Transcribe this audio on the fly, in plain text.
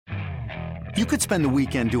You could spend the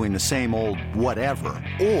weekend doing the same old whatever,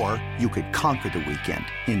 or you could conquer the weekend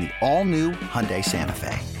in the all-new Hyundai Santa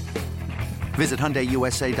Fe. Visit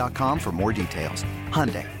HyundaiUSA.com for more details.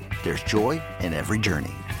 Hyundai, there's joy in every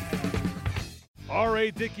journey.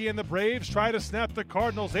 R.A. Dickey and the Braves try to snap the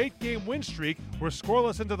Cardinals' 8-game win streak. We're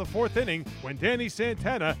scoreless into the fourth inning when Danny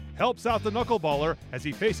Santana helps out the knuckleballer as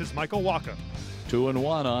he faces Michael Wacha.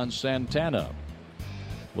 2-1 on Santana.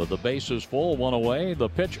 With the bases full, one away, the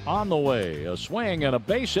pitch on the way. A swing and a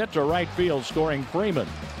base hit to right field, scoring Freeman.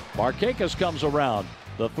 Markakis comes around.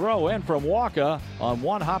 The throw in from Wacha on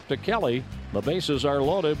one hop to Kelly. The bases are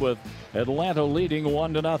loaded with Atlanta leading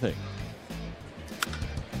 1-0.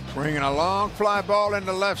 Swinging a long fly ball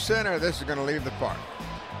into left center. This is going to leave the park.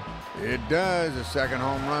 It does. The second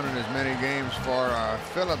home run in as many games for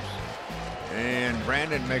Phillips. And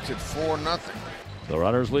Brandon makes it 4-0. The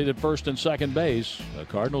runners lead at first and second base. The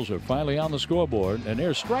Cardinals are finally on the scoreboard. And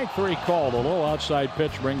here's strike three called. A low outside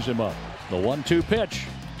pitch brings him up. The 1-2 pitch.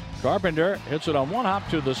 Carpenter hits it on one hop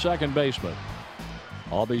to the second baseman.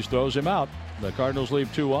 Albies throws him out. The Cardinals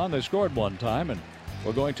leave 2 on. They scored one time. And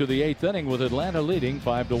we're going to the 8th inning with Atlanta leading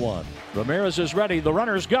 5-1. Ramirez is ready. The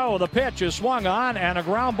runners go. The pitch is swung on and a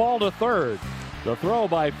ground ball to third. The throw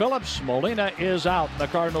by Phillips. Molina is out. The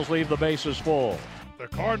Cardinals leave the bases full. The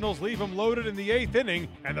Cardinals leave him loaded in the 8th inning,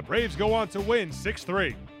 and the Braves go on to win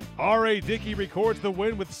 6-3. R.A. Dickey records the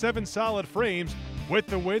win with 7 solid frames. With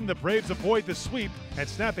the win, the Braves avoid the sweep and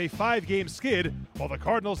snap a 5-game skid, while the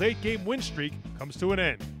Cardinals' 8-game win streak comes to an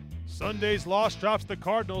end. Sunday's loss drops the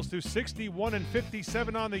Cardinals to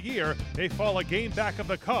 61-57 on the year. They fall a game back of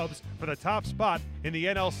the Cubs for the top spot in the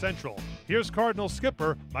NL Central. Here's Cardinals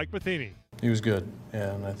skipper Mike Matheny. He was good,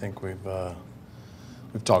 and I think we've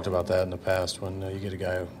talked about that in the past. When you get a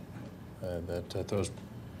guy that throws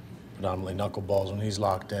predominantly knuckleballs, when he's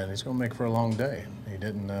locked in, he's going to make for a long day. He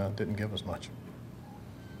didn't give us much.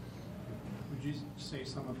 Would you say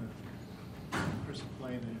some of the crisp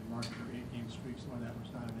play that had marked your 8-game streak, some of that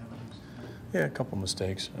was not in evidence? Yeah, a couple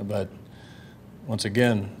mistakes, but once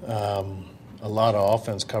again, a lot of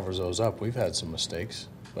offense covers those up. We've had some mistakes,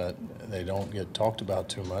 but they don't get talked about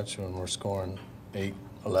too much when we're scoring 8,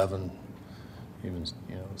 11, even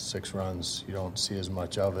 6 runs. You don't see as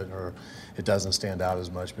much of it, or it doesn't stand out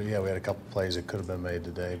as much. But yeah, we had a couple plays that could have been made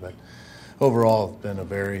today. But overall, it's been a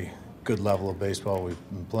very good level of baseball we've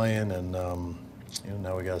been playing, and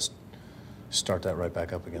now we got to start that right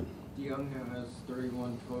back up again. DeYoung has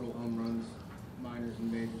 31 total home runs, minors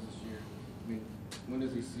and majors this year. I mean, when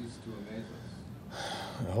does he cease to amaze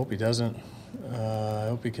us? I hope he doesn't. I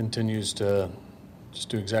hope he continues to just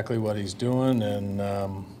do exactly what he's doing and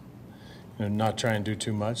not try and do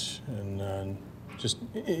too much. And just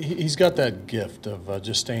he's got that gift of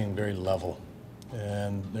just staying very level.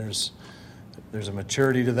 And there's a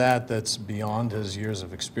maturity to that that's beyond his years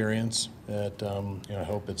of experience. That I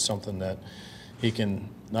hope it's something that he can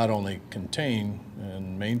not only contain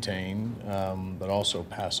and maintain, but also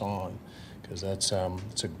pass on, because it's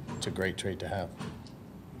a great trait to have.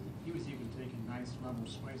 He was even taking nice level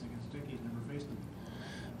sways against Dickey. He's never faced him.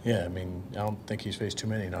 Yeah, I mean, I don't think he's faced too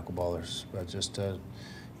many knuckleballers, but just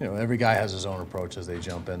every guy has his own approach as they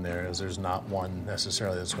jump in there, as there's not one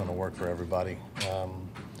necessarily that's going to work for everybody.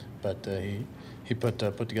 But he put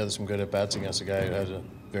together some good at-bats against a guy who had a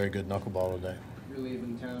very good knuckleball today. You're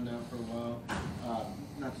leaving town now for a while.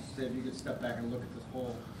 Not to say if you could step back and look at this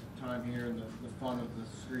whole time here and the fun of the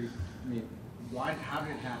streak. I mean, how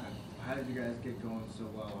did it happen? How did you guys get going so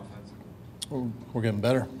well offensively? We're getting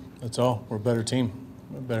better. That's all. We're a better team.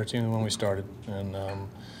 We're a better team than when we started. And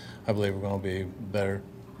I believe we're going to be better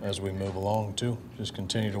as we move along, too. Just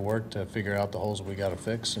continue to work to figure out the holes that we got to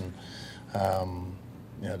fix. And,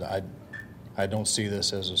 I don't see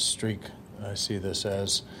this as a streak. I see this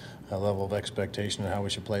as a level of expectation of how we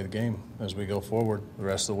should play the game as we go forward the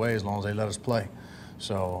rest of the way, as long as they let us play.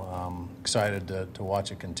 So I'm excited to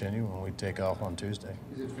watch it continue when we take off on Tuesday.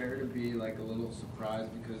 Is it fair to be like a little surprised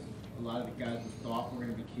because a lot of the guys we thought were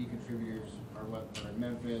going to be key contributors are at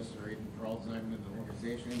Memphis or even Peralta's not even in the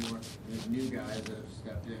organization anymore? There's new guys that have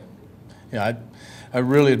stepped in. Yeah, I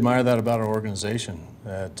really admire that about our organization.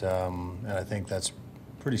 And I think that's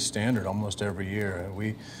pretty standard almost every year.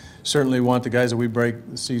 We certainly want the guys that we break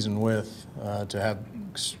the season with to have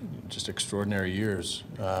just extraordinary years.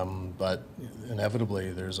 But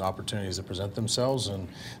inevitably, there's opportunities that present themselves, and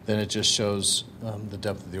then it just shows the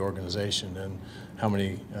depth of the organization and how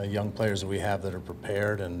many young players that we have that are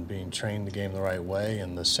prepared and being trained the game the right way,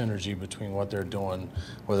 and the synergy between what they're doing,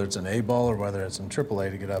 whether it's an A ball or whether it's in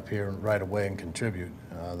AAA, to get up here right away and contribute.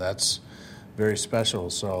 That's very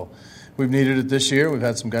special. So we've needed it this year. We've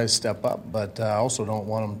had some guys step up, but I also don't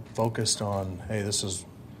want them focused on, hey,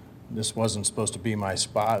 this wasn't supposed to be my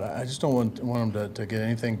spot. I just don't want them to get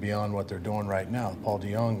anything beyond what they're doing right now. Paul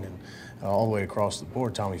DeJong and all the way across the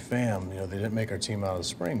board, Tommy Pham. They didn't make our team out of the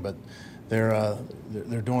spring, but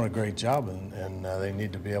they're doing a great job, and they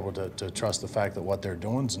need to be able to trust the fact that what they're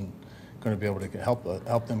doing is going to be able to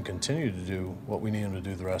help them continue to do what we need them to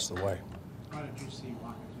do the rest of the way. How did you see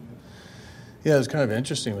Walker do that? Yeah, it was kind of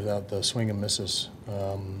interesting without the swing and misses.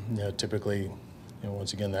 Typically,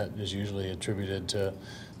 once again, that is usually attributed to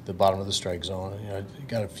the bottom of the strike zone. He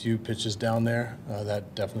got a few pitches down there.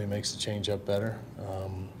 That definitely makes the changeup better.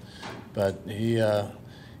 But he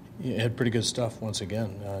had pretty good stuff once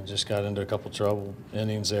again. Just got into a couple trouble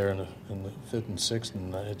innings there in the fifth and sixth,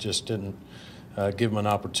 and it just didn't give him an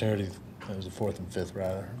opportunity. It was the fourth and fifth,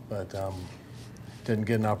 rather. But didn't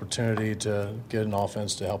get an opportunity to get an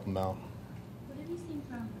offense to help him out. What have you seen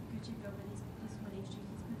from Gucci over this winning streak?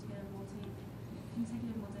 He's put together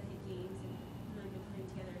consecutive multi-hit games and really been putting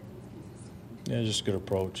together things consistently. Yeah, just a good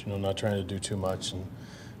approach. Not trying to do too much, and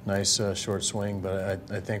nice short swing. But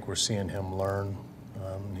I think we're seeing him learn.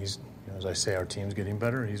 He's, as I say, our team's getting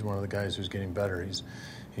better. He's one of the guys who's getting better.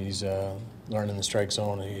 He's learning the strike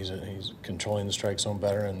zone. He's controlling the strike zone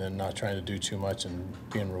better, and then not trying to do too much and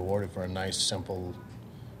being rewarded for a nice, simple,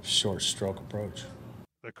 short stroke approach.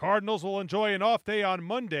 The Cardinals will enjoy an off day on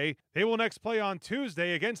Monday. They will next play on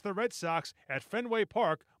Tuesday against the Red Sox at Fenway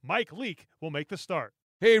Park. Mike Leake will make the start.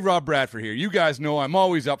 Hey, Rob Bradford here. You guys know I'm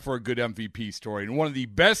always up for a good MVP story, and one of the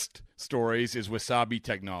best stories is Wasabi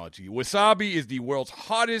Technology. Wasabi is the world's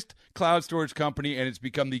hottest cloud storage company, and it's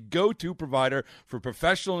become the go-to provider for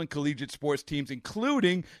professional and collegiate sports teams,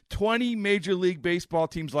 including 20 Major League Baseball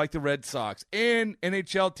teams like the Red Sox and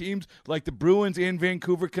NHL teams like the Bruins and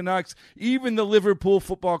Vancouver Canucks. Even the Liverpool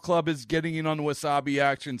Football Club is getting in on the Wasabi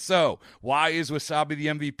action. So, why is Wasabi the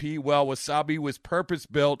MVP? Well, Wasabi was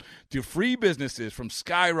purpose-built to free businesses from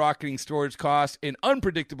skyrocketing storage costs and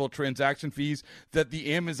unpredictable transaction fees that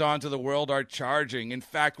the Amazons of the world are charging. In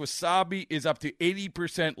fact, Wasabi is up to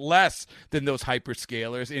 80% less than those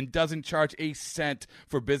hyperscalers and doesn't charge a cent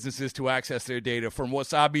for businesses to access their data. From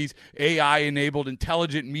Wasabi's AI-enabled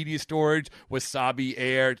intelligent media storage, Wasabi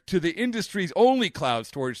Air, to the industry's only cloud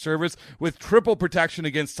storage service with triple protection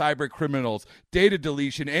against cyber criminals, data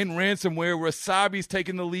deletion, and ransomware, Wasabi's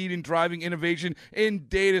taken the lead in driving innovation in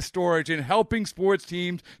data storage and helping sports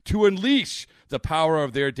teams to unleash the power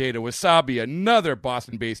of their data. Wasabi, another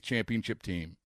Boston-based championship team.